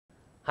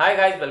Hi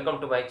guys, welcome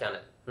to my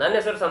channel. ನನ್ನ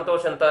ಹೆಸರು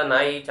ಸಂತೋಷ್ ಅಂತ. ನಾ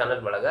ಈ ಚಾನಲ್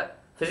ಒಳಗ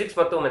ಫಿಸಿಕ್ಸ್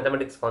ಮತ್ತು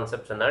ಮ್ಯಾಥಮೆಟಿಕ್ಸ್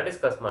ಕಾನ್ಸೆಪ್ಟ್ಸ್ ಅನ್ನ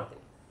ಡಿಸ್ಕಸ್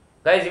ಮಾಡ್ತೀನಿ.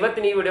 ಗಾಯ್ಸ್,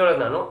 ಇವತ್ತಿನ ಈ ವಿಡಿಯೋ ಒಳಗೆ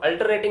ನಾನು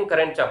ಅಲ್ಟರ್ನೇಟಿಂಗ್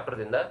ಕರೆಂಟ್ ಚಾಪ್ಟರ್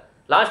ದಿಂದ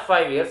ಲಾಸ್ಟ್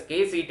 5 ಇಯರ್ಸ್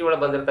KCET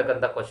ಒಳಗೆ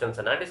ಬಂದಿರತಕ್ಕಂಥ ಕ್ವಶನ್ಸ್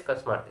ಅನ್ನ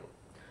ಡಿಸ್ಕಸ್ ಮಾಡ್ತೀನಿ.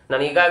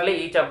 ನಾನು ಈಗಾಗಲೇ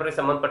ಈ ಚಾಪ್ಟರ್ಗೆ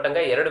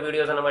ಸಂಬಂಧಪಟ್ಟಂಗೆ 2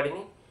 ವಿಡಿಯೋಸ್ ಅನ್ನ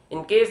ಮಾಡೀನಿ.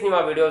 ಇನ್ ಕೇಸ್ ನೀವು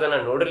ಆ ವಿಡಿಯೋಸ್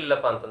ಅನ್ನ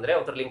ನೋಡಿರಲಿಲ್ಲಪ್ಪ ಅಂತಂದ್ರೆ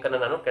ಅದ್ರ ಲಿಂಕ್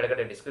ಅನ್ನು ನಾನು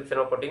ಕೆಳಗಡೆ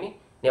ಡಿಸ್ಕ್ರಿಪ್ಷನ್ ಕೊಟ್ಟಿನಿ,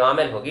 ನೀವು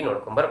ಆಮೇಲೆ ಹೋಗಿ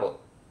ನೋಡ್ಕೊಂಡ್ ಬರ್ಬೋದು.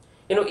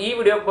 ಇನ್ನು ಈ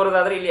ವಿಡಿಯೋಗೆ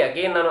ಬರೋದಾದ್ರೆ ಇಲ್ಲಿ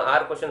ಅಗೇನ್ ನಾನು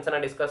 6 ಕ್ವಶನ್ಸ್ ಅನ್ನ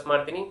ಡಿಸ್ಕಸ್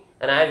ಮಾಡ್ತೀನಿ.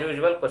 ಅಂಡ್ ಆಸ್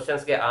ಯೂಶುವಲ್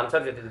ಕ್ವಶನ್ಸ್ಗೆ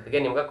ಆನ್ಸರ್ ಜೊತೆಗೆ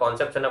ನಿಮ್ಗೆ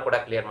ಕಾನ್ಸೆಪ್ಟ್ಸ್ ಅನ್ನ ಕೂಡ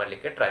ಕ್ಲಿಯರ್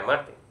ಮಾಡಲಿಕ್ಕೆ ಟ್ರೈ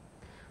ಮಾಡ್ತೀನಿ.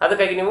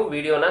 ಅದಕ್ಕಾಗಿ ನೀವು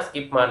ವಿಡಿಯೋನ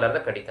ಸ್ಕಿಪ್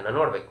ಮಾಡಲಾರ್ದ ಕಡಿತನ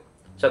ನೋಡಬೇಕು.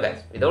 So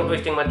guys, without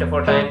wasting much of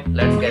time,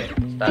 let's get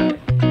started.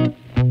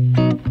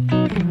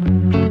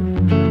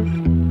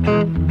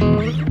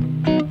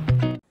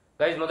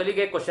 Guys,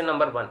 ಮೊದಲಿಗೆ ಕ್ವಶನ್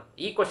ನಂಬರ್ 1.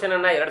 ಈ ಕ್ವಶನ್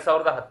ಅನ್ನ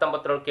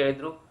 2019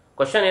 ಕೇಳಿದ್ರು.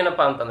 ಕ್ವಶನ್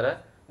ಏನಪ್ಪಾ ಅಂತಂದ್ರೆ,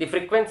 the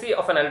frequency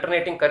of an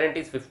alternating current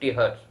is 50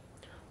 Hz.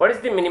 What is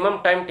the minimum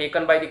time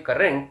taken by the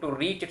current to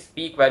reach its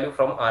peak value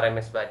from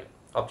RMS value?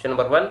 Option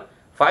number 1,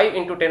 5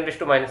 into 10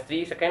 raised to minus 3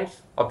 seconds.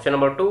 Option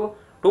number 2,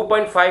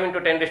 2.5 into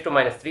 10 raised to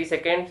minus 3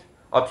 seconds.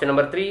 Option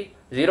number 3,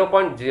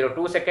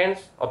 0.02 seconds.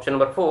 Option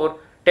number 4,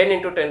 10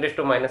 into 10 raised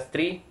to minus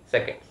 3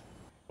 seconds.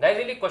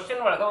 Guys, ಇಲ್ಲಿ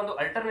question ಒಳಗ ಒಂದು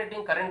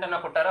alternating current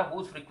ಅನ್ನ ಕೊಟ್ಟಾರ,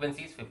 whose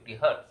frequency is 50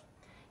 Hz.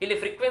 ಇಲ್ಲಿ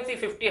frequency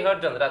 50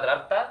 Hz ಅಂದ್ರೆ ಅದರ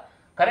ಅರ್ಥ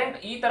current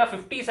ಈ ತರ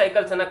 50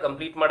 ಸೈಕಲ್ಸ್ ಅನ್ನ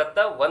ಕಂಪ್ಲೀಟ್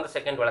ಮಾಡುತ್ತಾ 1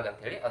 ಸೆಕೆಂಡ್ ಒಳಗೆ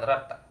ಅಂತ ಹೇಳಿ ಅದರ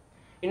ಅರ್ಥ.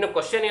 ಇನ್ನು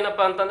ಕ್ವಶನ್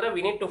ಏನಪ್ಪಾ ಅಂತಂದ್ರೆ,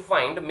 we need to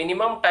find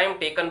minimum time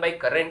taken by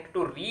current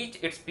to reach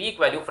it's peak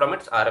value from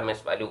its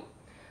RMS value.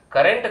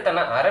 Current ತನ್ನ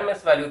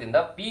RMS ವ್ಯಾಲ್ಯೂದಿಂದ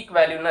ಪೀಕ್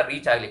ವ್ಯಾಲ್ಯೂನ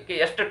ರೀಚ್ ಆಗಲಿಕ್ಕೆ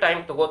ಎಷ್ಟು ಟೈಮ್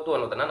ತಗೋತು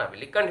ಅನ್ನೋದನ್ನ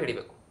ನಾವಿಲ್ಲಿ ಕಂಡು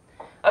ಹಿಡಿಬೇಕು.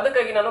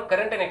 ಅದಕ್ಕಾಗಿ ನಾನು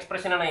ಕರೆಂಟಿನ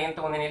ಎಕ್ಸ್ಪ್ರೆಷನ್ ಅನ್ನ ಏನು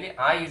ತಗೊಂಡಿನಿ, ಇಲ್ಲಿ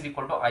I is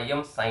equal to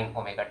Im sin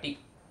omega t.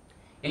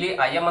 ಇಲ್ಲಿ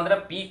Im ಅಂದ್ರೆ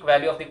peak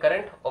value of the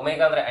current,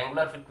 omega ಅಂದ್ರೆ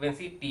ಆಂಗುಲರ್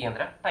ಫ್ರೀಕ್ವೆನ್ಸಿ, ಟಿ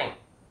ಅಂದ್ರೆ ಟೈಮ್.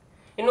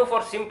 ಇನ್ನು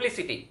ಫಾರ್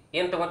ಸಿಂಪ್ಲಿಸಿಟಿ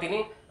ಏನ್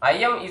ತಗೋತೀನಿ,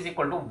 Im is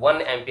equal to 1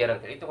 ampere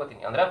ಅಂತ ಹೇಳಿ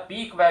ತಗೋತೀನಿ. ಅಂದ್ರೆ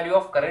peak value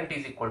of current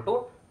is equal to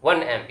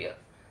 1 ampere.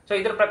 So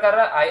ಇದ್ರ ಪ್ರಕಾರ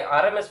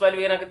RMS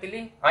ವ್ಯಾಲ್ಯೂ ಏನಾಗುತ್ತೆ,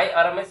 ಇಲ್ಲಿ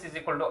RMS is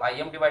equal to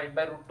Im divided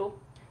by root 2,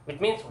 which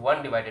means 1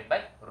 divided by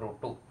root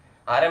 2.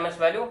 RMS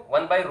value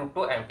 1 by root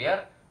 2 ampere,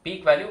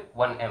 peak value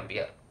 1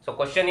 ampere. So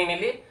question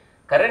ಏನಿಲ್ಲಿ,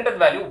 current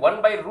value 1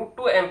 by root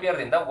 2 ampere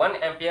ದಿಂದ 1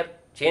 ampere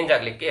change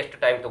ಆಗಲಿಕ್ಕೆ ಎಷ್ಟು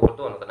time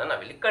ತಗೋತು ಅನ್ನೋದನ್ನ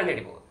ನಾವಿಲ್ಲಿ ಕಂಡು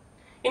ಹಿಡಿಬಹುದು.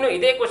 ಇನ್ನು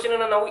ಇದೇ question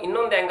ಅನ್ನ ನಾವು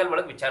ಇನ್ನೊಂದು ಆಂಗಲ್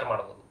ಒಳಗೆ ವಿಚಾರ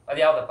ಮಾಡಬಹುದು.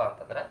 ಅದು ಯಾವ್ದಪ್ಪ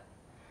ಅಂತಂದ್ರೆ,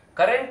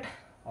 ಕರೆಂಟ್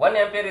 1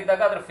 ಆಂಪಿಯರ್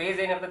ಇದ್ದಾಗ ಅದ್ರ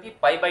ಫೇಸ್ ಏನಿರ್ತೈತಿ,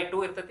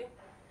 π/2 ಇರ್ತೈತಿ.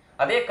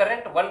 ಅದೇ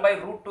ಕರೆಂಟ್ 1 by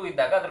root 2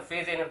 ಇದ್ದಾಗ ಅದ್ರ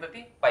ಫೇಸ್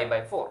ಏನಿರ್ತೈತಿ,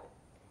 π/4.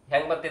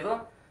 ಹೆಂಗ್ ಬರ್ತಿದ್ದು,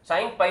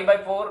 sin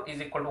π/4 is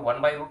equal to 1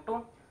 by root 2,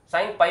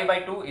 sin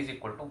π/2 is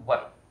equal to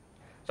 1.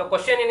 So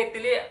question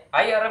ಏನಿತ್ತಿಲ್ಲಿ,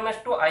 RMS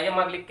to Im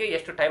ಆಗ್ಲಿಕ್ಕೆ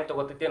ಎಷ್ಟು ಟೈಮ್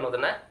ತಗೋತೈತಿ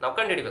ಅನ್ನೋದನ್ನ ನಾವು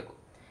ಕಂಡು ಹಿಡಿಬೇಕು.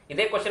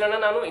 ಇದೇ ಕ್ವಶನ್ ಅನ್ನ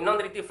ನಾನು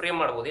ಇನ್ನೊಂದು ರೀತಿ ಫ್ರೇಮ್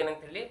ಮಾಡಬಹುದು.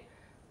 ಏನಂತ ಹೇಳಿ,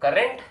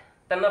 ಕರೆಂಟ್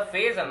ತನ್ನ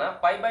ಫೇಸ್ ಅನ್ನ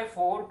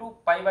π/4 to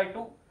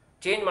π/2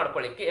 ಚೇಂಜ್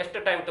ಮಾಡ್ಕೊಳ್ಳಿಕ್ಕೆ ಎಷ್ಟು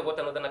ಟೈಮ್ ತಗೋತ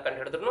ಅನ್ನೋದನ್ನ ಕಂಡು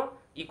ಹಿಡಿದ್ರು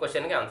ಈ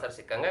ಕ್ವಶನ್ಗೆ ಆನ್ಸರ್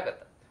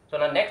ಸಿಕ್ಕಂಗಾಗತ್ತೆ. ಸೊ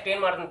ನಾನು ನೆಕ್ಸ್ಟ್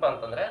ಏನ್ ಮಾಡ್ತೀನಪ್ಪ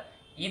ಅಂತಂದ್ರೆ,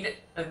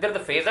 ಇದ್ರದ್ದು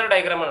ಫೇಸರ್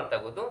ಡಯಾಗ್ರಾಮ್ ಅನ್ನ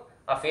ತೆಗೆದು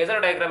ಆ ಫೇಸರ್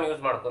ಡಯಾಗ್ರಾಮ್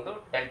ಯೂಸ್ ಮಾಡ್ಕೊಂಡು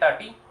ಡೆಲ್ಟಾ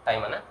ಟಿ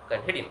ಟೈಮ್ ಅನ್ನ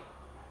ಕಂಡು ಹಿಡೀನಿ.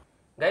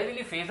 ಗೈಸ್,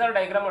 ಇಲ್ಲಿ ಫೇಸರ್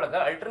ಡಯಾಗ್ರಾಮ್ ಒಳಗ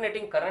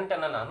ಅಲ್ಟರ್ನೇಟಿಂಗ್ ಕರೆಂಟ್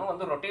ಅನ್ನ ನಾನು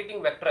ಒಂದು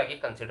ರೊಟೇಟಿಂಗ್ ವೆಕ್ಟರ್ ಆಗಿ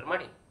ಕನ್ಸಿಡರ್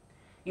ಮಾಡಿ.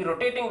 ಈ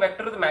ರೊಟೇಟಿಂಗ್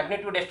ವೆಕ್ಟರ್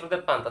ಮ್ಯಾಗ್ನಿಟ್ಯೂಡ್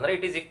ಎಷ್ಟಿರುತ್ತಪ್ಪ ಅಂತಂದ್ರೆ,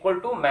 it is equal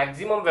to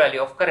maximum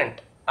value of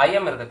current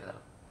Im ಇರ್ತೈತೆ.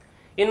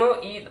 ಇನ್ನು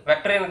ಈ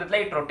vector ಏನಿರ್ತೈತಲ್ಲ,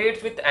 it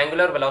rotates with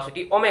angular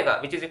velocity omega,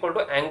 which is equal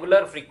to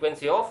angular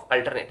frequency of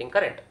alternating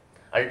current.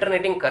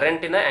 Alternating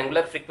ಕರೆಂಟಿನ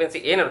angular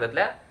frequency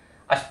ಏನಿರ್ತೈತಲ್ಲ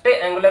ಅಷ್ಟೇ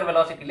angular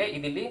ವೆಲಾಸಿಟಿಲಿ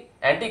ಇದಿಲ್ಲಿ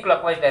aunty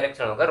clock wise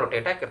direction ಒಳಗೆ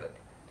rotate ಆಗಿರ್ತೈತಿ.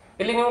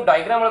 ಇಲ್ಲಿ ನೀವು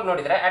diagram ಒಳಗೆ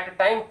ನೋಡಿದ್ರೆ ಅಟ್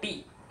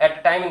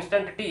ಟೈಮ್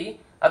ಇನ್ಸ್ಟಂಟ್ ಟಿ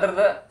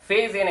ಅದರದ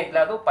ಫೇಸ್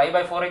ಏನೈತಿಲ್ಲ ಅದು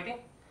π/4 ಐತಿ.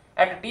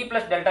 At T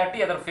plus delta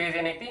T ಅದರ ಫೇಸ್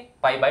ಏನೈತಿ,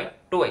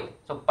 π/2 ಐತಿ.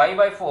 ಸೊ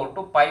π/4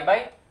 to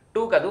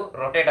π/2 ಅದು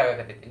ರೊಟೇಟ್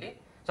ಆಗಕತ್ತೈತಿ ಇಲ್ಲಿ.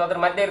 ಸೊ ಅದ್ರ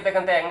ಮಧ್ಯೆ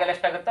ಇರ್ತಕ್ಕಂಥ ಆಂಗಲ್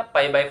ಎಷ್ಟಾಗುತ್ತೆ,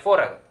 π/4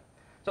 ಆಗುತ್ತೆ.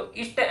 ಸೊ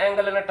ಇಷ್ಟೇ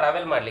ಆಂಗಲ್ ಅನ್ನ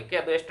ಟ್ರಾವೆಲ್ ಮಾಡ್ಲಿಕ್ಕೆ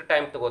ಅದು ಎಷ್ಟು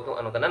ಟೈಮ್ ತಗೋತು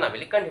ಅನ್ನೋದನ್ನ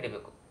ನಾವಿಲ್ಲಿ ಕಂಡು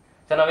ಹಿಡಿಬೇಕು.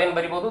 ಸೊ ನಾವೇನ್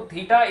ಬರಿಬಹುದು,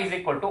 theta is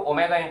equal to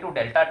omega into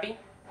delta T.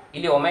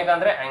 ಇಲ್ಲಿ ಒಮೆಗಾ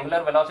ಅಂದ್ರೆ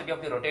angular velocity of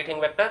the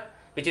rotating vector,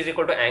 which is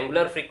equal to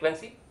angular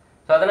frequency.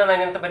 So ಅದನ್ನ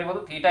ನಾನು ಎಂತ ಬರಿಬಹುದು,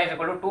 theta is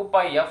equal to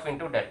 2πf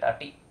into delta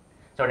T.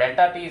 So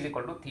delta T is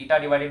equal to theta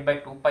divided by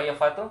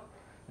 2πf ಆಯ್ತು.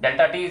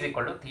 Delta T is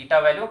equal to theta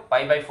value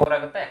π/4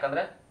 ಆಗುತ್ತೆ.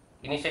 ಯಾಕಂದ್ರೆ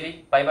initially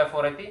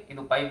π/4 ಐತಿ,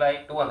 ಇದು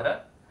π/2 ಅಂದ್ರೆ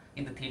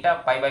ಇದು ಥೀಟಾ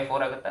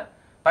π/4 ಆಗುತ್ತೆ.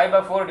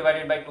 π/4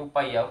 divided by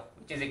 2πf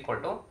which is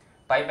equal to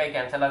π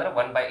cancel ಆದ್ರೆ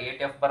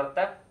 1/8f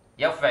ಬರುತ್ತೆ.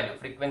 F value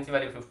frequency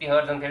value 50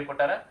 Hz ಅಂತ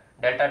ಹೇಳ್ಕೊಟ್ಟಾರ.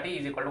 Delta T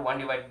is equal to 1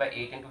 divided by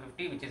 8 into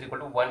 50 which is equal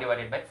to 1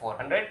 divided by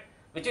 400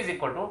 which is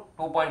equal to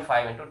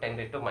 2.5 into 10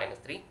 raised to minus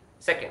 3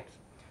 seconds.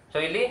 So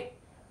ಇಲ್ಲಿ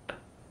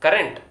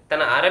current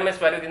ತನ್ನ RMS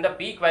ವ್ಯಾಲ್ಯೂದಿಂದ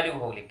peak value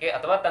ಹೋಗ್ಲಿಕ್ಕೆ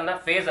ಅಥವಾ ತನ್ನ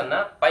face ಅನ್ನ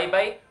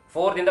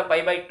π/4 ದಿಂದ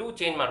π/2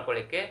 change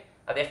ಮಾಡ್ಕೊಳ್ಳಿಕ್ಕೆ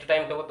ಅದೆಷ್ಟು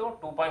time ತಗೋತು,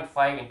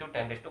 2.5 into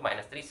 10 raised to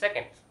minus 3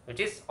 seconds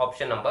which is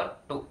option number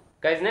 2.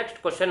 Guys, next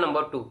question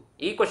number 2.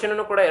 ಈ ಕ್ವಶನ್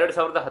ಅನ್ನು ಕೂಡ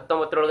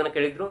 2019 ಒಳಗನೆ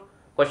ಕೇಳಿದ್ರು.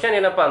 ಕ್ವಶನ್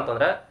ಏನಪ್ಪಾ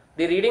ಅಂತಂದ್ರೆ,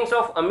 the readings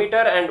of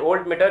ammeter and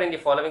voltmeter in the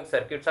following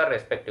circuits are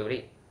respectively.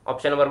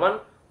 Option number 1,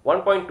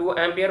 1.2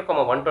 ampere,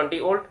 120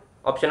 volt.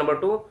 Option number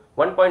 2,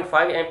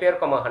 1.5 ampere,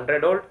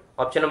 100 volt.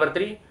 Option number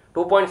 3,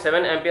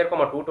 2.7 ampere,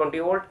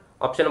 220 volt.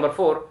 Option number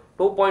 4,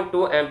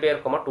 2.2 ampere,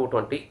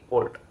 220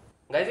 volt.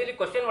 Guys, ಇಲ್ಲಿ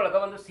question ಒಳಗ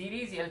ಒಂದು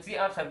series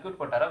LCR circuit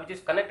ಕೊಟ್ಟಾರ, which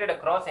is connected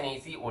across an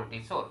AC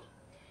voltage source.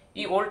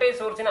 ಈ voltage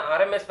ಸೋರ್ಸಿನ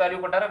RMS value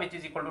ಕೊಟ್ಟಾರ, which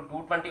is equal to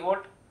 220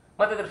 volt.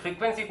 ಮತ್ತು ಅದರ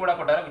frequency ಕೂಡ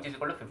ಕೊಟ್ಟಾರ which is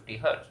equal to 50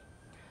 hertz.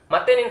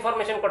 ಮತ್ತೇನು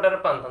ಇನ್ಫಾರ್ಮೇಷನ್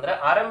ಕೊಟ್ಟಾರಪ್ಪ ಅಂತಂದ್ರೆ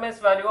RMS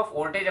value of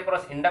voltage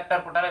across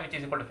inductor ಕೊಟ್ಟಾರ which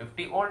is equal to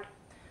 50 volt.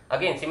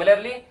 Again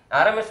similarly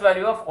RMS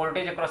value of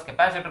voltage across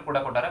capacitor ಕೂಡ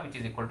ಕೊಟ್ಟಾರ which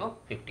is equal to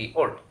 50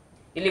 volt.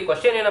 ಇಲ್ಲಿ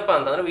question ಏನಪ್ಪಾ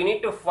ಅಂತಂದ್ರೆ we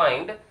need to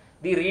find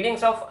the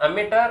readings of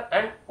ಅಮ್ಮಿಟರ್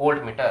and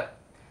volt meter.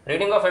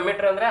 Reading of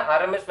ಅಮ್ಮಿಟರ್ ಅಂದ್ರೆ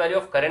RMS value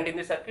of current in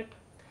the circuit,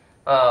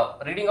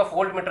 reading of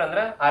volt meter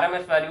ಅಂದ್ರೆ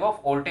RMS value of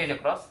voltage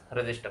across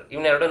resistor.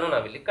 ಇವನ್ನೆರಡನ್ನು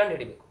ನಾವಿಲ್ಲಿ ಕಂಡು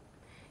ಹಿಡಿಬೇಕು.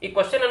 ಈ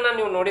question ಅನ್ನ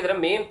ನೀವು ನೋಡಿದ್ರೆ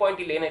ಮೇನ್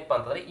ಪಾಯಿಂಟ್ ಇಲ್ಲಿ ಏನೈತಪ್ಪ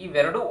ಅಂತಂದ್ರೆ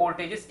ಇವೆರಡು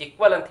ವೋಲ್ಟೇಜಸ್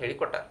ಈಕ್ವಲ್ ಅಂತ ಹೇಳಿ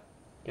ಕೊಟ್ಟಾರ.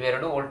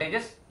 ಇವೆರಡು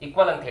ವೋಲ್ಟೇಜಸ್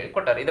ಈಕ್ವಲ್ ಅಂತ ಹೇಳಿ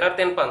ಕೊಟ್ಟಾರ. ಇದರ ಅರ್ಥ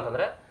ಏನಪ್ಪಾ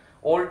ಅಂತಂದ್ರೆ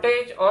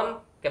voltage on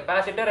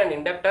capacitor and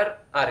inductor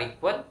R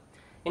equal.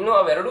 ಇನ್ನು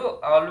ಅವೆರಡು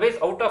ಆಲ್ವೇಸ್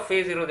ಔಟ್ ಆಫ್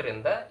ಫೇಸ್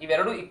ಇರೋದ್ರಿಂದ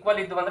ಇವೆರಡು ಈಕ್ವಲ್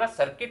ಇದ್ವು ಅಂದ್ರೆ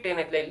ಸರ್ಕ್ಯೂಟ್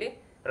ಏನೈತೆ ಇಲ್ಲಿ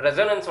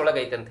ರೆಸೊನೆನ್ಸ್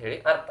ಒಳಗೈತೆ ಅಂತ ಹೇಳಿ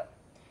ಅರ್ಥ.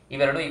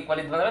 ಇವೆರಡು ಈಕ್ವಲ್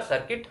ಇದ್ವು ಅಂದ್ರೆ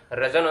ಸರ್ಕ್ಯೂಟ್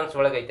ರೆಸೊನೆನ್ಸ್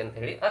ಒಳಗೈತೆ ಅಂತ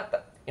ಹೇಳಿ ಅರ್ಥ.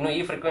 ಇನ್ನು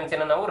ಈ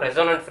ಫ್ರೀಕ್ವೆನ್ಸಿನ ನಾವು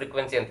ರೆಸೊನೆಂಟ್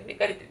ಫ್ರೀಕ್ವೆನ್ಸಿ ಅಂತ ಹೇಳಿ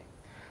ಕರಿತೀವಿ.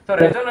 ಸೊ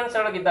ರೆಸೊನೆನ್ಸ್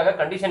ಒಳಗಿದ್ದಾಗ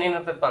ಕಂಡೀಷನ್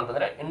ಏನಿರ್ತಪ್ಪ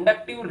ಅಂತಂದ್ರೆ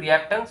inductive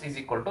reactance is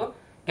equal to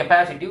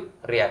capacitive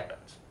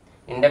reactance.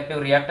 Inductive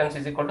reactance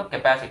is equal to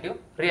capacitive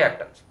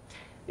reactance.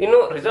 ಇನ್ನು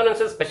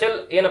ರೆಸೊನೆನ್ಸ್ ಸ್ಪೆಷಲ್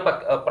ಏನಪ್ಪ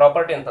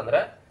ಪ್ರಾಪರ್ಟಿ ಅಂತಂದ್ರೆ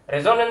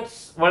resonance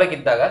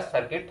ಒಳಗಿದ್ದಾಗ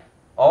circuit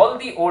all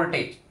the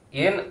voltage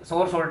ಏನ್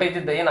ಸೋರ್ಸ್ ವೋಲ್ಟೇಜ್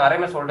ಇದ್ದ ಏನು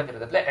RMS ವೋಲ್ಟೇಜ್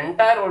ಇರ್ತೈತೆ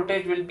entire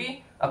voltage will be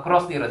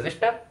across the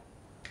resistor.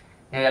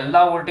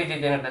 ಎಲ್ಲಾ voltage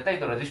ಏನಿರ್ತೈತೆ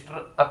ಇದು resistor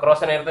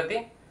across ಇರ್ತೈತಿ.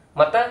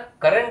 ಮತ್ತ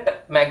ಕರೆಂಟ್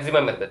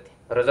ಮ್ಯಾಕ್ಸಿಮಮ್ ಇರ್ತೈತಿ.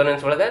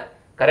 ರೆಸೊನೆನ್ಸ್ ಒಳಗ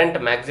ಕರೆಂಟ್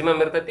ಮ್ಯಾಕ್ಸಿಮಮ್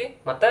ಇರ್ತೈತಿ.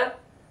 ಮತ್ತ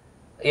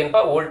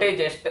ಏನಪ್ಪಾ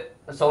ವೋಲ್ಟೇಜ್ ಎಷ್ಟು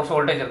ಸೋರ್ಸ್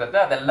ವೋಲ್ಟೇಜ್ ಇರ್ತೈತೆ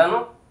ಅದೆಲ್ಲಾನು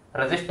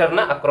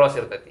ರೆಸಿಸ್ಟರ್ನ ಅಕ್ರಾಸ್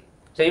ಇರ್ತೈತಿ.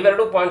 ಸೊ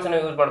ಇವೆರಡು ಪಾಯಿಂಟ್ಸ್ ಅನ್ನು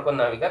ಯೂಸ್ ಮಾಡ್ಕೊಂಡು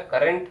ನಾವೀಗ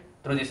ಕರೆಂಟ್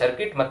ಥ್ರೂ ದಿ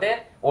ಸರ್ಕ್ಯೂಟ್ ಮತ್ತೆ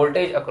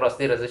ವೋಲ್ಟೇಜ್ ಅಕ್ರಾಸ್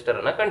ದಿ ರೆಸಿಸ್ಟರ್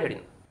ಅನ್ನ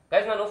ಕಂಡುಹಿಡಿಯೋಣ.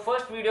 ಗೈಸ್ ನಾನು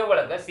ಫಸ್ಟ್ ವಿಡಿಯೋ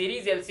ಒಳಗೆ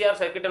ಸೀರೀಸ್ LCR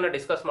ಸರ್ಕ್ಯೂಟ್ ಅನ್ನು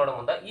ಡಿಸ್ಕಸ್ ಮಾಡೋ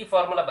ಮುಂದೆ ಈ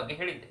ಫಾರ್ಮುಲಾ ಬಗ್ಗೆ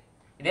ಹೇಳಿದ್ದೆ.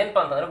 ಇದೇನಪ್ಪ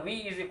ಅಂತಂದ್ರೆ V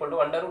is equal to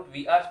under root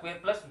VR square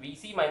plus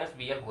VC minus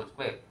VL whole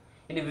square.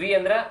 ಇಲ್ಲಿ V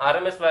ಅಂದ್ರೆ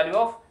RMS value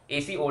of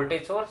AC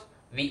voltage source,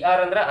 VR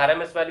ಅಂದ್ರೆ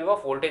RMS value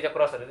of voltage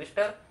across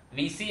resistor,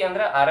 VC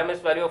ಅಂದ್ರೆ RMS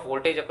value of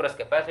voltage across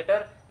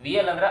capacitor,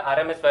 VL ಅಂದ್ರೆ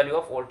RMS value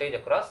of voltage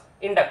across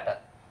inductor.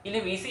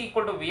 ಇಲ್ಲಿ VC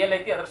equal to VL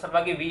ಐತಿ, ಅದರ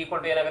ಸಲುವಾಗಿ V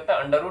equal to ಏನಾಗುತ್ತೆ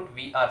under root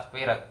VR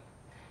square ಆಗುತ್ತೆ.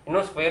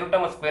 ಇನ್ನು square root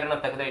ಮತ್ತು ಸ್ಕ್ವೇರ್ ಅನ್ನ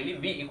ತೆಗೆದ್ರೆ ಇಲ್ಲಿ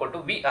V ಈಕ್ವಲ್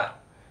ಟು VR.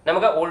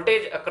 ನಮಗೆ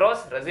ವೋಲ್ಟೇಜ್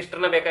ಅಕ್ರಾಸ್ ರೆಸಿಸ್ಟರ್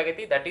ನ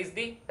ಬೇಕಾಗೈತಿ, that is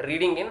the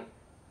reading in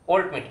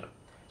volt meter.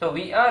 So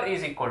VR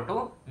is equal to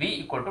V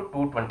equal to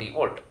 220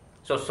 volt.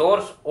 So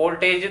source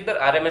voltage ಇದ್ದ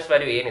RMS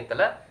ವ್ಯಾಲ್ಯೂ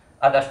ಏನಿತ್ತಲ್ಲ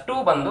ಅದಷ್ಟು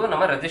ಬಂದು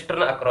ನಮ್ಮ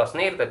ರೆಸಿಸ್ಟರ್ನ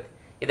ಅಕ್ರಾಸ್ನೇ ಇರ್ತೈತಿ.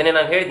 ಇದನ್ನೇ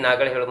ನಾನು ಹೇಳಿದ್ನ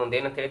ಆಗಲೇ ಹೇಳೋ ಮುಂದೆ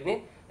ಏನಂತ ಹೇಳಿದ್ನಿ,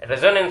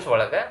 ರೆಸೊನೆನ್ಸ್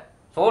ಒಳಗೆ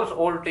ಸೋರ್ಸ್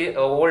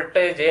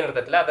ವೋಲ್ಟೇಜ್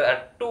ಏನಿರ್ತೈತಿಲ್ಲ ಅದು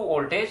ಅಷ್ಟು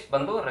ವೋಲ್ಟೇಜ್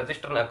ಬಂದು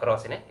ರೆಸಿಸ್ಟರ್ನ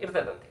ಅಕ್ರಾಸ್ನೇ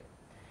ಇರ್ತೈತೆ ಅಂತ ಹೇಳಿ.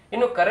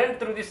 ಇನ್ನು current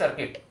through the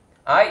circuit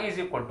I is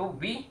equal to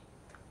V,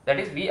 that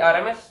is V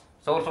RMS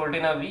source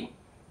ವೋಲ್ಟೇಜ್ನ V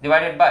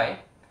divided by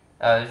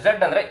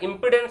Z ಅಂದ್ರೆ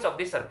impedance of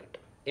the circuit.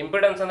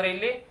 Impedance ಅಂದ್ರೆ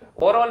ಇಲ್ಲಿ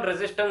over all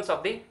resistance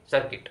of the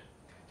circuit.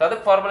 So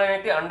ಅದಕ್ಕೆ ಫಾರ್ಮುಲಾ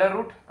ಏನೈತಿ under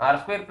root R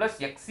square plus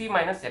XC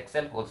minus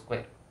XL whole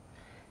square.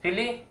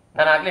 ಇಲ್ಲಿ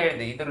ನಾನು ಆಗ್ಲೇ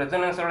ಹೇಳಿದೆ ಇದು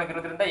ರೆಸೊನೆನ್ಸ್ ಒಳಗೆ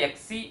ಇರೋದ್ರಿಂದ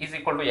XC is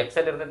equal to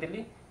XL ಇರ್ತೈತಿ,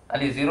 ಇಲ್ಲಿ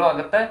ಅಲ್ಲಿ 0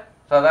 ಆಗುತ್ತೆ.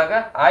 ಸೊ ಅದಾಗ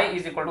I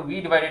is equal to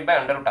V divided by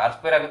under root R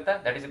square ಆಗುತ್ತೆ,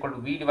 that is equal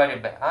to V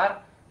divided by R.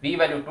 V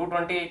value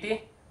 220 ಐತಿ,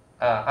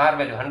 R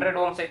ವ್ಯಾಲ್ಯೂ 100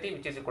 ohms ಐತಿ,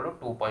 which is equal to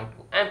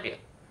 2.2 ampere.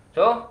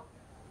 So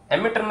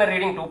ammeter na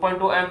reading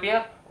 2.2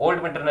 ampere,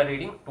 voltmeter na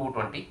reading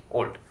 220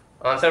 volt.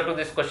 Answer to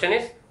this question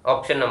is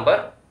option number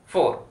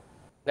 4.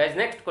 Guys,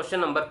 next question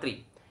number 3.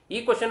 ಈ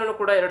question ಅನ್ನು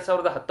ಕೂಡ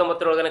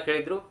 2019 ಒಳಗನೆ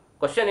ಕೇಳಿದ್ರು.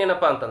 Question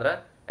ಏನಪ್ಪಾ ಅಂತಂದ್ರೆ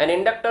an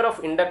inductor of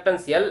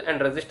inductance L and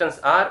resistance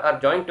R are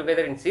joined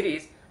together in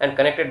series and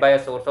connected by a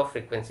source of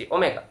frequency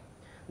omega.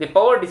 The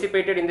power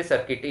dissipated in the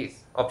circuit is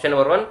option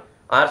number 1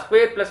 R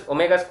square plus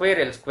omega square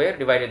L square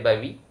divided by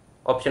V.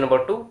 Option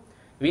number 2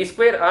 V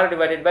square R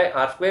divided by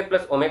R square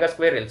plus omega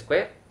square L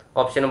square.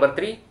 Option number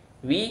 3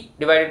 V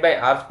divided by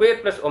R square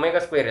plus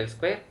omega square L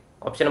square.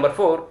 Option number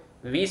 4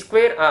 V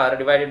square R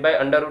divided by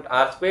under root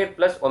R square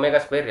plus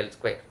omega square L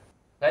square.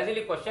 Guys,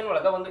 ಇಲ್ಲಿ question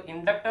ಒಳಗ ಒಂದು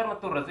inductor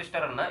ಮತ್ತು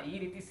resistor ಅನ್ನ ಈ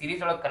ರೀತಿ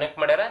series ಒಳಗೆ connect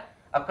ಮಾಡ್ಯಾರ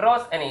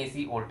across ಅನ್ AC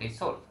voltage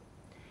source.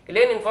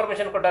 ಇಲ್ಲೇನು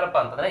ಇನ್ಫಾರ್ಮೇಶನ್ ಕೊಟ್ಟಾರಪ್ಪ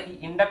ಅಂತಂದ್ರೆ ಈ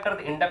ಇಂಡಕ್ಟರ್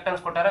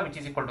ಇಂಡಕ್ಟನ್ಸ್ ಕೊಟ್ಟಾರ which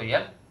is equal to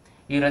L,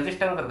 ಈ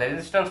ರೆಸಿಸ್ಟರ್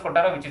ರೆಸಿಸ್ಟೆನ್ಸ್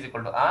ಕೊಟ್ಟಾರ which is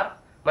equal to R,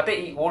 ಮತ್ತೆ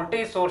ಈ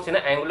ವೋಲ್ಟೇಜ್ ಸೋರ್ಸಿನ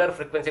ಆಂಗುಲರ್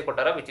ಫ್ರೀಕ್ವೆನ್ಸಿ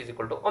ಕೊಟ್ಟಾರ which is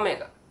equal to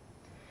omega.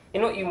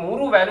 ಇನ್ನು ಈ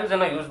ಮೂರು ವ್ಯಾಲ್ಯೂಸ್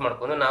ಅನ್ನ ಯೂಸ್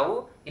ಮಾಡ್ಕೊಂಡು ನಾವು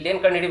ಇಲ್ಲಿ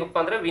ಏನು ಕಂಡು ಹಿಡಿಬೇಕಪ್ಪ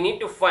ಅಂದ್ರೆ we need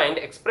to find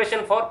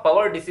expression for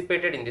power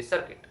dissipated in this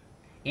circuit.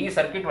 ಈ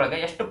ಸರ್ಕ್ಯೂಟ್ ಒಳಗೆ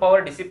ಎಷ್ಟು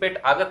ಪವರ್ ಡಿಸಿಪೇಟ್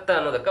ಆಗುತ್ತಾ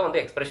ಅನ್ನೋದಕ್ಕೆ ಒಂದು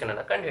ಎಕ್ಸ್ಪ್ರೆಷನ್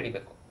ಅನ್ನ ಕಂಡು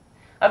ಹಿಡಿಬೇಕು.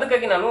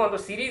 ಅದಕ್ಕಾಗಿ ನಾನು ಒಂದು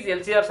ಸೀರೀಸ್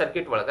LCR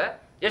ಸರ್ಕ್ಯೂಟ್ ಒಳಗೆ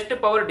ಎಷ್ಟು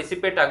ಪವರ್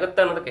ಡಿಸಿಪೇಟ್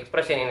ಆಗುತ್ತಾ ಅನ್ನೋದಕ್ಕೆ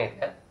ಎಕ್ಸ್ಪ್ರೆಷನ್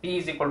ಏನೈತೆ P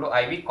is equal to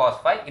IV cos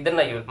phi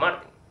ಇದನ್ನ ಯೂಸ್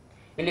ಮಾಡ್ತೀನಿ.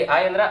 ಇಲ್ಲಿ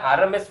I ಅಂದ್ರೆ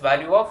RMS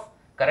value of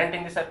current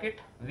in the circuit,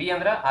 V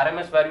ಅಂದ್ರೆ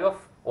RMS value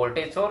of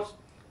voltage source,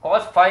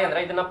 cos phi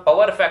ಅಂದ್ರೆ ಇದನ್ನ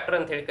ಪವರ್ ಫ್ಯಾಕ್ಟರ್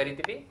ಅಂತ ಹೇಳಿ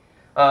ಕರಿತೀವಿ.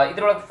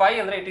 ಇದರೊಳಗೆ phi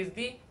ಅಂದ್ರೆ it is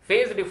the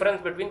face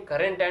difference between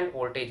current and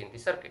voltage in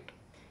the circuit.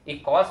 ಈ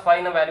cos phi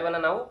ನ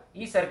ವ್ಯಾಲ್ಯೂವನ್ನ ನಾವು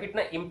ಈ ಸರ್ಕ್ಯೂಟ್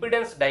ನ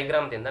ಇಂಪಿಡೆನ್ಸ್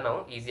ಡಯಾಗ್ರಾಮ್ ದಿಂದ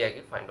ನಾವು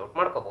ಈಸಿಯಾಗಿ ಫೈಂಡ್ ಔಟ್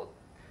ಮಾಡ್ಕೋಬಹುದು.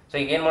 ಸೊ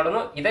ಈಗ ಏನ್ ಮಾಡೋಣ,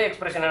 ಇದೇ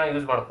ಎಕ್ಸ್ಪ್ರೆಷನ್ ಅನ್ನ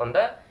ಯೂಸ್ ಮಾಡ್ಕೊಂಡ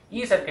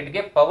ಈ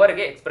ಸರ್ಕ್ಯೂಟ್ಗೆ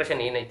ಪವರ್ಗೆ ಎಕ್ಸ್ಪ್ರೆಷನ್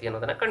ಏನೈತಿ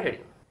ಅನ್ನೋದನ್ನ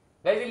ಕಂಡುಹಿಡಿಯೋಣ.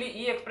 ಗೈಸ್, ಇಲ್ಲಿ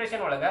ಈ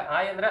ಎಕ್ಸ್ಪ್ರೆಷನ್ ಒಳಗ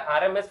I ಅಂದ್ರೆ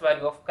RMS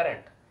value of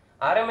current.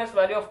 RMS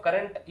value of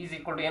current is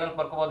equal to ಏನಂತ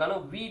ಬರ್ಕೋಬಹುದು ನಾನು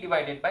V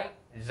ಡಿವೈಡೆಡ್ ಬೈ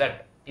Z.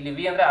 ಇಲ್ಲಿ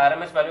V ಅಂದ್ರೆ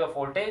RMS value of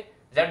voltage,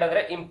 Z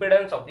ಅಂದ್ರೆ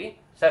ಇಂಪಿಡೆನ್ಸ್ ಆಫ್ ದಿ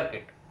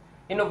ಸರ್ಕ್ಯೂಟ್.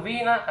 ಇನ್ನು V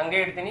ನ ಹಂಗೆ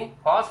ಇಡ್ತೀನಿ,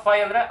 cos phi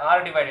ಅಂದ್ರೆ R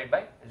ಡಿವೈಡೆಡ್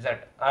ಬೈ Z.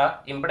 ಆ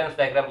ಇಂಪಿಡೆನ್ಸ್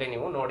ಡಯಾಗ್ರಾಮ್ ಅಲ್ಲಿ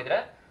ನೀವು ನೋಡಿದ್ರೆ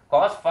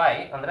cos phi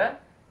ಅಂದ್ರೆ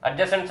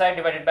adjacent side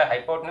divided by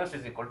hypotenuse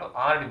is equal to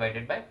r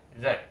divided by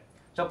z.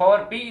 So power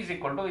p is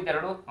equal to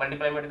ಇದೆರಡು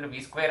ಮಲ್ಟಿಪ್ಲೈ ಮಾಡಿದ್ರೆ v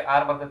square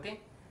r ಬರ್ತೈತಿ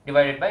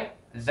divided by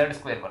z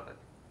square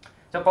ಬರ್ತೈತಿ.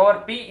 So power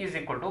p is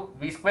equal to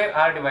v square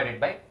r divided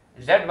by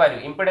z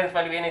value, impedance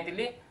value ಏನೈತಿ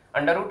ಇಲ್ಲಿ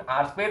under root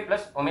r square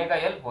plus omega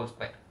l whole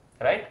square,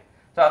 right?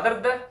 So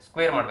ಅದರದ್ದು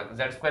square ಮಾಡಬೇಕು,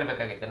 z square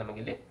ಬೇಕಾಗೈತೆ ನಮಗೆ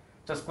ಇಲ್ಲಿ.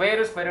 So square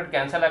root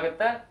cancel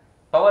ಆಗುತ್ತೆ.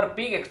 Power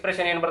p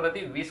expression ಏನು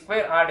ಬರ್ತೈತಿ v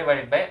square r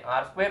divided by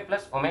r square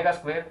plus omega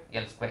square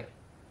l square.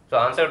 So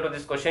answer to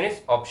this question is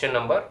option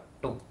number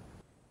 2.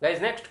 Guys,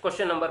 next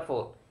question number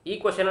 4. ಈ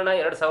question ಅನ್ನ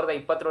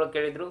 2020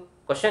 ಕೇಳಿದ್ರು.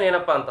 Question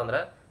ಏನಪ್ಪಾ ಅಂತಂದ್ರೆ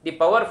the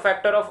power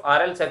factor of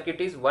RL circuit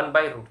is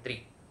 1/√3.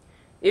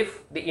 If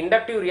the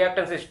inductive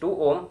reactance is 2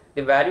 ohm,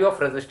 the value of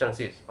resistance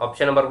is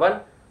option number 1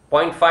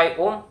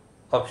 0.5 ohm,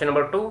 option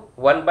number 2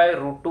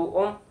 1/√2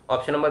 ohm,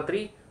 option number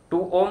 3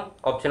 2 ohm,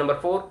 option number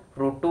 4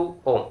 √2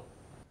 ohm.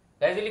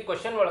 Guys, ಇಲ್ಲಿ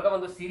question ಒಳಗ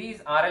ಒಂದು series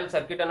RL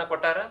circuit ಅನ್ನ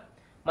ಕೊಟ್ಟಾರ.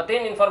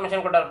 ಮತ್ತೇನು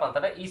information ಕೊಟ್ಟಾರಪ್ಪ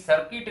ಅಂತಂದ್ರೆ ಈ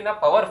ಸರ್ಕ್ಯೂಟಿನ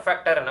power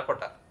factor ಅನ್ನ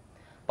ಕೊಟ್ಟಾರ.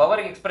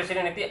 ಪವರ್ ಎಕ್ಸ್ಪ್ರೆಷನ್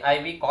ಏನೈತಿ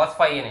IV cos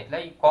phi ಏನೈತಿಲ್ಲ,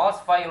 ಈ cos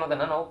phi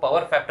ಅನ್ನೋದನ್ನ ನಾವು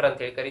ಪವರ್ ಫ್ಯಾಕ್ಟರ್ ಅಂತ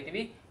ಹೇಳಿ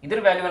ಕರಿತೀವಿ. ಇದ್ರ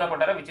ವ್ಯಾಲ್ಯೂ ಅನ್ನ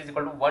ಕೊಟ್ಟಾರ which is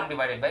equal to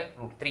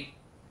 1/√3.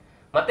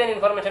 ಮತ್ತೇನು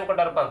ಇನ್ಫಾರ್ಮೇಶನ್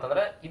ಕೊಟ್ಟಾರಪ್ಪ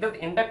ಅಂತಂದ್ರೆ ಇದ್ರದ್ದು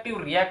ಇಂಡಕ್ಟಿವ್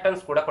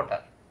ರಿಯಾಕ್ಟನ್ಸ್ ಕೂಡ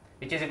ಕೊಟ್ಟಾರ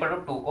which is equal to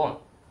 2 ohm.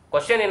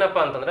 Question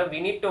ಏನಪ್ಪಾ ಅಂತಂದ್ರೆ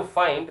we need to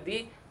find the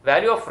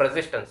value of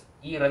resistance.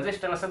 ಈ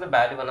ರೆಸಿಸ್ಟೆನ್ಸ್ ದ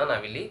ವ್ಯಾಲ್ಯೂ ಅನ್ನ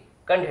ನಾವಿಲ್ಲಿ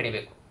ಕಂಡು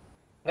ಹಿಡಿಬೇಕು.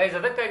 ಗೈಸ್,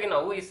 ಅದಕ್ಕಾಗಿ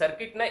ನಾವು ಈ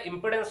ಸರ್ಕ್ಯೂಟ್ ನ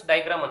ಇಂಪಿಡೆನ್ಸ್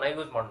ಡಯಾಗ್ರಾಮ್ ಅನ್ನ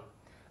ಯೂಸ್ ಮಾಡೋಣ.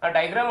 ಆ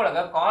ಡಯಾಗ್ರಾಮ್ ಒಳಗ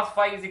cos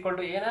phi is equal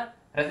to ಏನ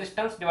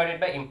resistance divided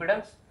by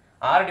impedance,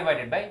 r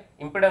divided by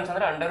impedance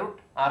ಅಂದ್ರೆ under root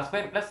r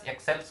square plus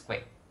xl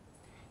square.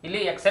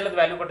 ಇಲ್ಲಿ xl ದ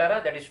ವ್ಯಾಲ್ಯೂ ಕೊಟ್ಟಾರ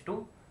ದಟ್ ಇಸ್ 2.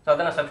 ಸೊ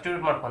ಅದನ್ನ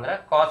ಸಬ್ಸ್ಟಿಟ್ಯೂಟ್ ಮಾಡ್ಕೊಂಡ್ರೆ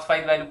cos phi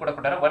ವ್ಯಾಲ್ಯೂ ಕೂಡ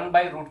ಕೊಟ್ಟಾರ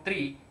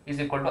 1/√3 is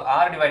equal to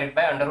r divided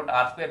by under root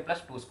r square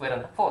plus 2 square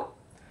ಅಂದ್ರೆ 4.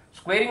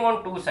 Squaring on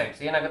two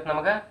sides ಏನಾಗುತ್ತೆ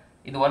ನಮಗ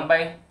ಇದು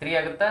 1/3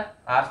 ಆಗುತ್ತೆ.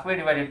 r square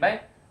divided by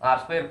r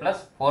square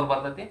plus 4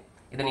 ಬರ್ತೈತಿ.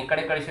 ಇದನ್ನ ಈ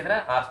ಕಡೆ ಕಳಿಸಿದ್ರೆ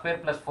r square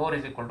plus 4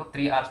 is equal to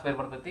 3r square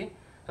ಬರ್ತೈತಿ.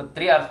 ಸೊ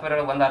 3r ಸ್ಕ್ವೇರ್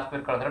ಒಳಗೆ 1r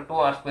ಸ್ಕ್ವೇರ್ ಕಳೆದ್ರೆ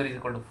 2r square is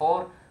equal to 4,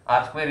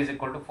 r square is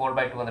equal to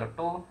 4/2 ಅಂದ್ರೆ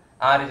 2,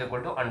 r is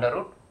equal to under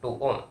root 2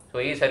 ohm. So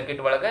ಈ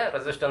circuit ಒಳಗೆ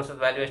resistance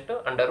value ಎಷ್ಟು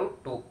under root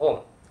 2 ohm.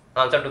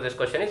 Answer to this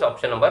question is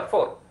option number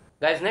 4.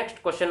 Guys, next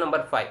question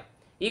number 5.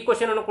 ಈ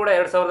question ಅನ್ನು ಕೂಡ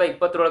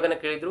 2020 ಒಳಗನೆ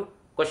ಕೇಳಿದ್ರು.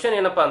 Question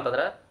ಏನಪ್ಪಾ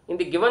ಅಂತಂದ್ರೆ in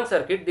the given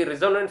circuit the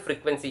ರಿಸೋನೆಂಟ್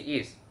frequency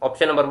is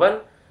option number 1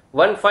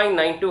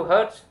 1592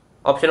 hertz,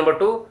 option number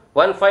 2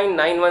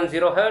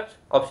 15910 hertz,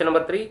 option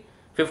number 3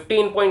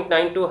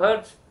 15.92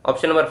 hertz,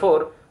 option number 4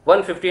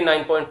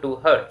 159.2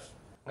 hertz.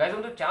 Guys,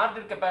 ಒಂದು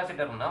charged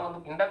capacitor ನ ಒಂದು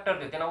inductor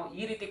ಜೊತೆ ನಾವು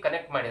ಈ ರೀತಿ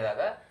ಕನೆಕ್ಟ್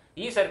ಮಾಡಿದಾಗ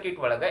ಈ ಸರ್ಕ್ಯೂಟ್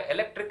ಒಳಗೆ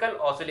ಎಲೆಕ್ಟ್ರಿಕಲ್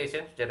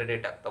ಆಸಿಲೇಷನ್ಸ್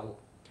ಜನರೇಟ್ ಆಗ್ತವು.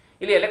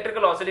 ಇಲ್ಲಿ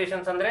ಎಲೆಕ್ಟ್ರಿಕಲ್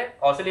ಆಸಿಲೇಷನ್ಸ್ ಅಂದ್ರೆ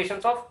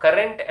oscillations of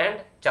current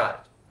and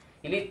charge.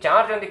 ಇಲ್ಲಿ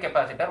ಚಾರ್ಜ್ ಆನ್ ದಿ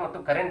ಕೆಪಾಸಿಟರ್ ಮತ್ತು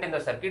current in the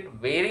circuit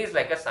varies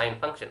like A sine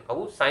function.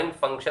 ಅವು ಸೈನ್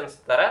ಫಂಕ್ಷನ್ಸ್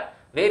ತರ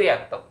ವೇರಿ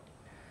ಆಗ್ತವೆ.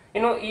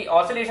 ಇನ್ನು ಈ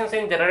ಆಸಿಲೇಷನ್ಸ್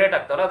ಏನು ಜನರೇಟ್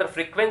ಆಗ್ತಾವಲ್ಲ ಅದರ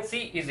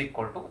frequency is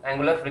equal to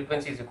angular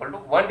frequency is equal to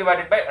 1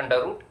 divided by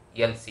under root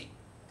LC.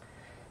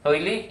 So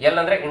ಇಲ್ಲಿ L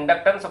ಅಂದ್ರೆ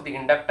inductance of the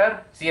inductor,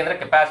 C ಅಂದ್ರೆ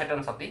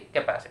ಕೆಪಾಸಿಟನ್ಸ್ ಆಫ್ ದಿ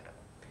ಕೆಪಾಸಿಟರ್.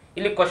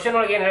 ಇಲ್ಲಿ ಕ್ವಶನ್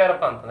ಒಳಗೆ ಏನು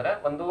ಹೇಳ್ಯಾರಪ್ಪ ಅಂತಂದ್ರೆ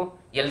ಒಂದು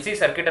LC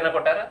ಸರ್ಕ್ಯೂಟ್ ಅನ್ನ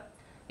ಕೊಟ್ಟಾರ,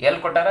 L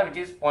ಕೊಟ್ಟಾರ which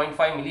is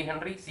 0.5 milli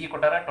henry, C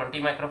ಕೊಟ್ಟಾರ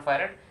 20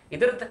 ಮೈಕ್ರೋಫ್ಯಾರಡ್.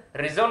 ಇದರದ್ದು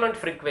ರಿಸೋನೆಂಟ್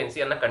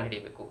ಫ್ರೀಕ್ವೆನ್ಸಿಯನ್ನು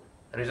ಕಂಡುಹಿಡಿಯಬೇಕು.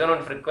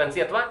 ರಿಸೋನೆಂಟ್ ಫ್ರೀಕ್ವೆನ್ಸಿ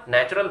ಅಥವಾ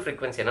ನ್ಯಾಚುರಲ್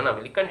ಫ್ರೀಕ್ವೆನ್ಸಿಯನ್ನು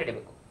ನಾವಿಲ್ಲಿ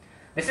ಕಂಡುಹಿಡಿಯಬೇಕು.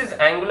 This is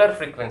angular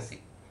frequency.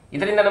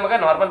 ಇದರಿಂದ ನಮಗೆ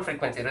ನಾರ್ಮಲ್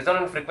ಫ್ರೀಕ್ವೆನ್ಸಿ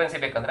ರಿಸೋನೆಂಟ್ ಫ್ರೀಕ್ವೆನ್ಸಿ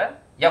ಬೇಕಂದ್ರೆ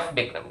f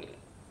ಬೇಕು ನಮಗೆ.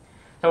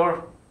 ಸೊ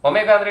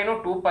ಒಮೆಗಾ ಅಂದ್ರೆ ಏನು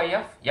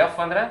 2πf, f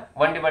ಅಂದ್ರೆ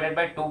 1 divided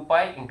by 2π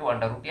into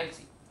under root LC.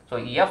 So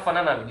ಈ f ಅನ್ನ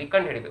ನಾವಿಲ್ಲಿ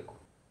ಕಂಡು ಹಿಡಿಬೇಕು.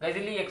 ಗೈಸ್,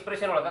 ಇಲ್ಲಿ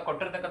ಎಕ್ಸ್ಪ್ರೆಷನ್ ಒಳಗೆ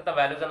ಕೊಟ್ಟಿರ್ತಕ್ಕಂಥ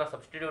ವ್ಯಾಲ್ಯೂಸ್ ಅನ್ನ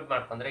ಸಬ್ಸ್ಟಿಟ್ಯೂಟ್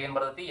ಮಾಡ್ಕೊಂಡ್ರೆ ಏನು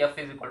ಬರ್ತೈತಿ f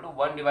is equal to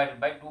 1 divided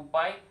by 2π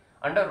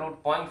under root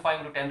 0.5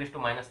 into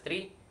 10⁻³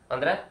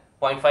 ಅಂದ್ರೆ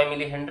 0.5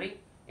 ಮಿಲಿ ಹೆನ್ರಿ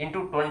ಇಂಟು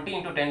 20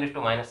 ಇಂಟು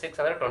 10⁻⁶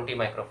 ಅಂದ್ರೆ 20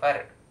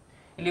 ಮೈಕ್ರೋಫ್ಯಾರಡ್.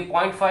 ಇಲ್ಲಿ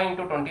 0.5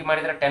 ಇಂಟು 20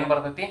 ಮಾಡಿದ್ರೆ 10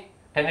 ಬರ್ತೈತಿ.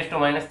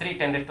 10⁻³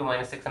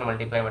 10⁻⁶ ಅನ್ನು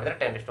ಮಲ್ಟಿಪ್ಲೈ ಮಾಡಿದ್ರೆ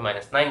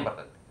 10⁻9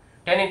 ಬರ್ತೈತಿ.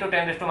 10 ಇಂಟು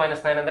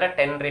 10⁻9 ಅಂದ್ರೆ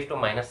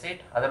 10⁻8,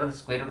 ಅದರದ್ದು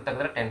ಸ್ಕ್ವೇರ್ ರೂಟ್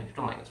ತೆಗೆದ್ರೆ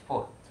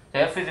 10⁻4. So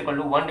f is equal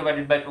to 1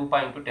 divided by 2π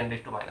into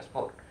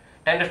 10⁻4.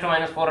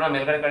 10⁻4 ನ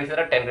ಮೇಲ್ಗಡೆ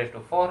ಕಳಿಸಿದ್ರೆ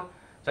 10⁴.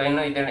 ಸೊ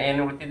ಇನ್ನು ಇದನ್ನ ಏನು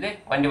ಉಳಿತಿದೆ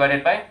 1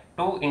 ಡಿವೈಡೆಡ್ ಬೈ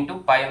 2 ಇಂಟು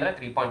π ಅಂದ್ರೆ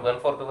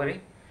 3.14 ತಗೋರಿ.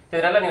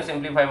 ಇದನ್ನೆಲ್ಲ ನೀವು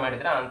ಸಿಂಪ್ಲಿಫೈ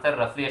ಮಾಡಿದ್ರೆ ಆನ್ಸರ್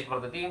ರಫ್ಲಿ ಎಷ್ಟು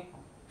ಬರ್ತೈತಿ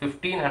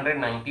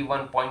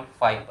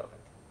 1591.5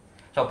 ಬರ್ತೈತಿ.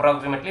 ಸೊ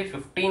ಅಪ್ರಾಕ್ಸಿಮೇಟ್ಲಿ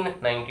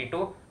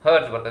 1592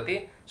 hertz ಬರ್ತೈತಿ.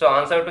 So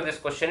answer to this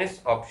question is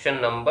option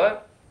number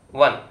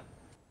 1.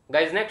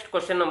 Guys, next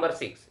question number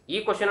 6. ಈ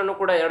ಕ್ವಶನ್ ಅನ್ನು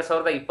ಕೂಡ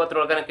 2020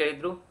 ಒಳಗನೆ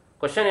ಕೇಳಿದ್ರು.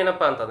 ಕ್ವಶನ್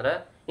ಏನಪ್ಪಾ ಅಂತಂದ್ರೆ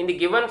in the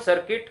given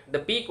circuit the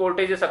peak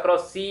voltages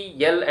across C,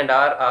 L and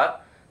R are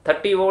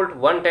 30 volt,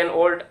 110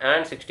 volt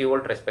and 60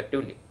 volt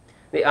respectively.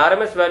 The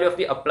RMS value of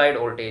the applied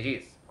voltage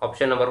is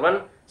option number 1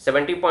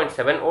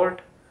 70.7 volt,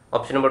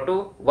 option number 2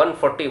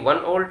 141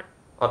 volt,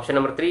 option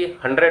number 3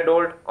 100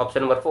 volt,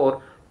 option number 4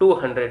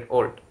 200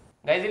 volt.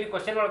 Guys, ಇಲ್ಲಿ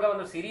question ಒಳಗೆ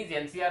ಒಂದು series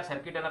LCR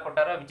circuit ಅನ್ನು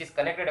ಕೊಟ್ಟಾರ which is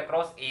connected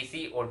across AC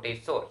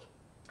voltage source.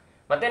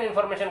 ಮತ್ತೇನು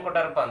information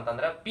ಕೊಟ್ಟಾರಪ್ಪ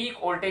ಅಂತಂದ್ರೆ peak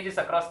voltages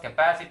across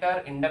capacitor,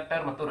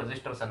 inductor ಮತ್ತು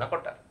resistors ಅನ್ನ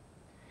ಕೊಟ್ಟಾರ.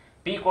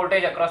 Peak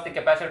voltage across the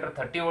capacitor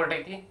 30 volt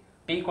ಐತಿ,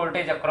 peak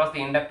voltage across the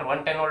inductor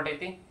 110 volt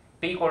ಐತಿ,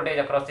 peak voltage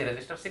across the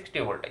resistor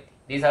 60 volt ಐತಿ.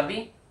 These are the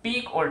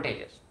peak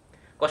voltages.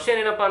 Question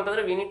ಏನಪ್ಪಾ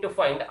ಅಂತಂದ್ರೆ we need to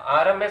find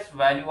RMS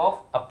value of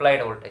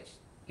applied voltage.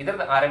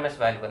 ಇದರದ RMS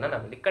value ಅನ್ನು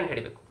ನಾವಿಲ್ಲಿ ಕಂಡು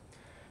ಹಿಡಿಬೇಕು.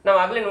 ನಾವು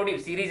ಆಗಲೇ ನೋಡಿ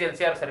ಸೀರೀಸ್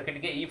LCR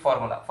ಸರ್ಕ್ಯೂಟ್ಗೆ ಈ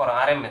formula for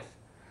RMS.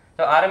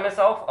 So RMS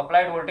of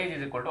applied voltage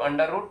is equal to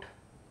under root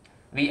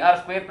VR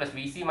square plus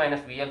VC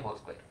minus VL whole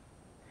square.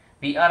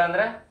 VR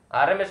ಅಂದ್ರೆ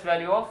RMS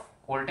value of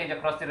voltage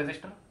across the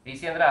resistor,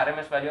 VC ಅಂದ್ರೆ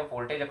RMS value of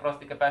voltage across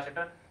the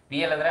capacitor,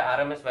 VL ಅಂದ್ರೆ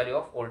RMS value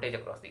of voltage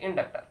across the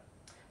inductor.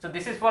 So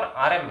this is for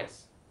RMS.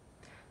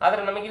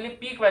 ಆದರೆ ನಮಗೆ ಇಲ್ಲಿ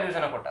peak values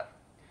ಅನ್ನು ಕೊಟ್ಟಾರೆ.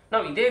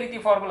 ನಾವು ಇದೇ ರೀತಿ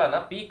ಫಾರ್ಮುಲಾನ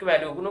ಪೀಕ್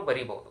ವ್ಯಾಲ್ಯೂಗೂ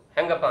ಬರೀಬಹುದು.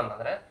 ಹೆಂಗಪ್ಪ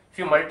ಅಂತಂದ್ರೆ if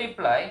you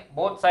multiply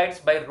both sides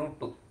by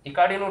 √2, ಈ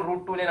ಕಡೆನೂ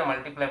 √2 ನ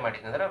ಮಲ್ಟಿಪ್ಲೈ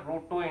ಮಾಡಿದ್ದೆ ಅಂದ್ರೆ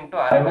 √2 into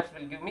RMS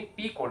will give me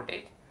peak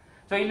voltage.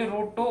 So ಇಲ್ಲಿ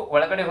 √2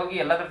 ಒಳಗಡೆ ಹೋಗಿ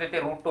ಎಲ್ಲದರ ಜೊತೆ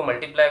 √2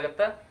 ಮಲ್ಟಿಪ್ಲೈ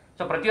ಆಗುತ್ತೆ.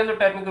 ಸೊ ಪ್ರತಿಯೊಂದು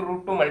ಟರ್ಮಿಗೂ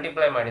 √2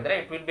 ಮಲ್ಟಿಪ್ಲೈ ಮಾಡಿದ್ರೆ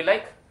it will be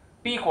like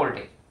peak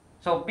voltage.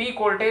 So peak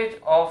voltage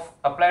of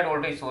applied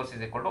voltage source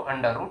is equal to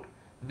under root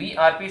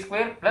VRP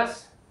square plus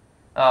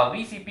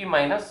VCP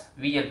minus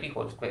VLP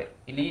whole square.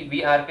 ಇಲ್ಲಿ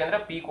VRP ಅಂದ್ರೆ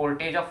peak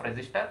voltage of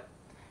resistor,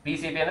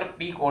 VCP ಅಂದ್ರೆ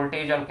peak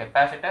voltage on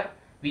capacitor,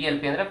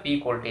 VLP ಅಂದ್ರೆ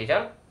peak voltage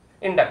on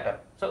inductor.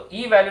 So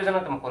ಈ values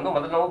ಅನ್ನು ತುಂಬಿಕೊಂಡು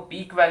ಮೊದಲು ನಾವು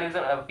peak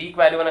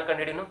value ಅನ್ನು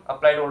ಕಂಡುಹಿಡಿಯೋಣ.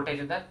 ಅಪ್ಲೈಡ್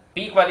ವೋಲ್ಟೇಜ್ ಇದೆ,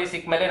 ಪೀಕ್ ವ್ಯಾಲ್ಯೂ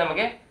ಸಿಕ್ಕ ಮೇಲೆ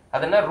ನಮಗೆ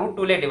ಅದನ್ನ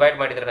 √2 ಡಿವೈಡ್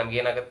ಮಾಡಿದ್ರೆ ನಮ್ಗೆ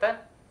ಏನಾಗುತ್ತೆ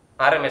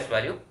RMS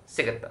ವ್ಯಾಲ್ಯೂ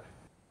ಸಿಗುತ್ತೆ.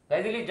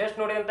 ಇಲ್ಲಿ ಜಸ್ಟ್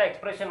ನೋಡಿದಂತ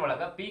ಎಕ್ಸ್ಪ್ರೆಷನ್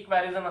ಒಳಗ ಪೀಕ್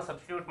ವ್ಯಾಲ್ಯೂಸ್ ಅನ್ನ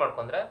ಸಬ್ಸ್ಟಿಟ್ಯೂಟ್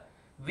ಮಾಡ್ಕೊಂಡ್ರೆ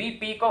V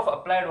peak of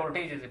applied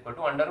voltage is equal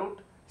to under root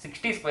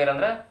 60 square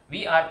ಅಂದ್ರೆ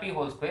VRP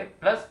whole square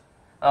plus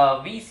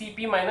VCP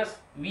minus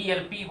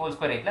VLP whole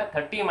square ಐತ್ಲ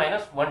 30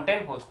 minus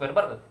 110 whole square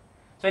ಬರ್ತದೆ.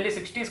 ಸೊ ಇಲ್ಲಿ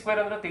 60 square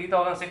ಅಂದ್ರೆ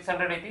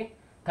 3600 ಐತಿ,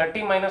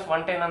 30 ಮೈನಸ್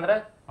 110 ಅಂದ್ರೆ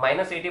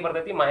minus 80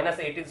 ಬರ್ತೈತಿ, ಮೈನಸ್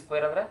 80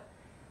 ಸ್ಕ್ವೇರ್ ಅಂದ್ರೆ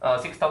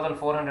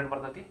 6400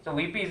 ಬರ್ತೈತಿ. So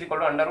VP is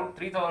equal to under root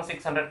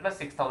 3600 plus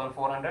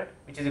 6400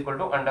 which is equal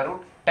to under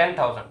root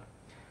 10000.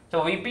 So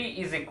VP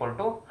is equal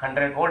to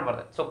 100 volt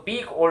ಬರ್ತೈತಿ. So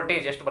peak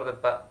voltage ಎಷ್ಟು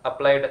ಬರ್ತೈತಪ್ಪ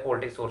ಅಪ್ಲೈಡ್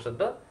ವೋಲ್ಟೇಜ್ ಸೋರ್ಸ್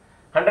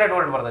 100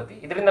 ವೋಲ್ಟ್ ಬರ್ತೈತಿ.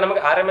 ಇದರಿಂದ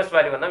ನಮಗೆ RMS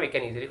value ಅನ್ನು we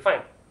can easily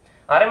find.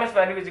 RMS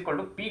value is equal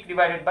to peak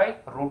divided by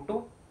 √2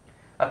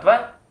 ಅಥವಾ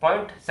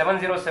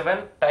 0.707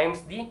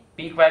 times the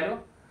peak value.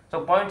 So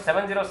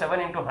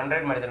 0.707 into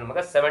 100 ಮಾಡಿದ್ರೆ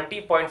ನಮಗೆ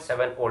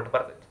 70.7 volt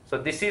ಬರ್ತೈತೆ. So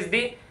this is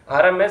the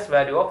RMS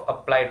value of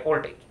applied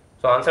voltage.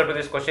 So answer to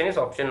this question is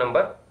option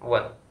number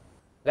 1.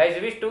 Guys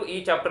ಇವಿಷ್ಟು ಈ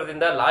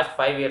ಚಾಪ್ಟರ್ದಿಂದ last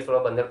 5 years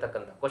ಒಳಗೆ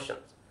ಬಂದಿರತಕ್ಕಂಥ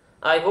questions.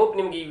 I hope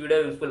ನಿಮ್ಗೆ ಈ ವಿಡಿಯೋ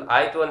ಯೂಸ್ಫುಲ್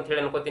ಆಯಿತು ಅಂತ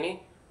ಹೇಳಿ ಅನ್ಕೋತೀನಿ.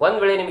 ಒಂದು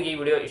ವೇಳೆ ನಿಮಗೆ ಈ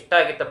ವಿಡಿಯೋ ಇಷ್ಟ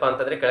ಆಗಿತ್ತಪ್ಪ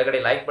ಅಂತಂದ್ರೆ ಕೆಳಗಡೆ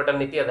ಲೈಕ್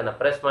ಬಟನ್ ಐತಿ, ಅದನ್ನು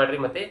ಪ್ರೆಸ್ ಮಾಡಿರಿ,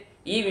 ಮತ್ತೆ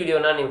ಈ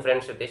ವಿಡಿಯೋನ ನಿಮ್ಮ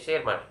ಫ್ರೆಂಡ್ಸ್ ಜೊತೆ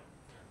ಶೇರ್ ಮಾಡಿ.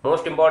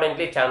 ಮೋಸ್ಟ್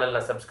ಇಂಪಾರ್ಟೆಂಟ್ಲಿ ಚಾನಲ್ನ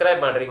ಸಬ್ಸ್ಕ್ರೈಬ್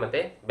ಮಾಡಿರಿ, ಮತ್ತೆ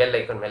ಬೆಲ್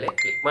ಐಕಾನ್ ಮೇಲೆ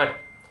ಕ್ಲಿಕ್ ಮಾಡಿ.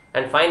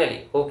 ಅಂಡ್ ಫೈನಲಿ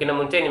ಹೋಗಿನ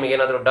ಮುಂಚೆ ನಿಮಗೆ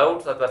ಏನಾದರೂ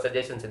ಡೌಟ್ಸ್ ಅಥವಾ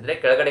ಸಜೆಷನ್ಸ್ ಇದ್ದರೆ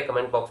ಕೆಳಗಡೆ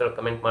ಕಮೆಂಟ್ ಬಾಕ್ಸ್ ಒಳಗೆ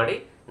ಕಮೆಂಟ್ ಮಾಡಿ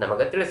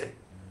ನಮಗೆ ತಿಳಿಸಿ.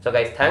 So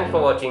guys, thanks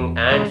for watching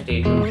and stay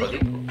tuned for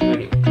the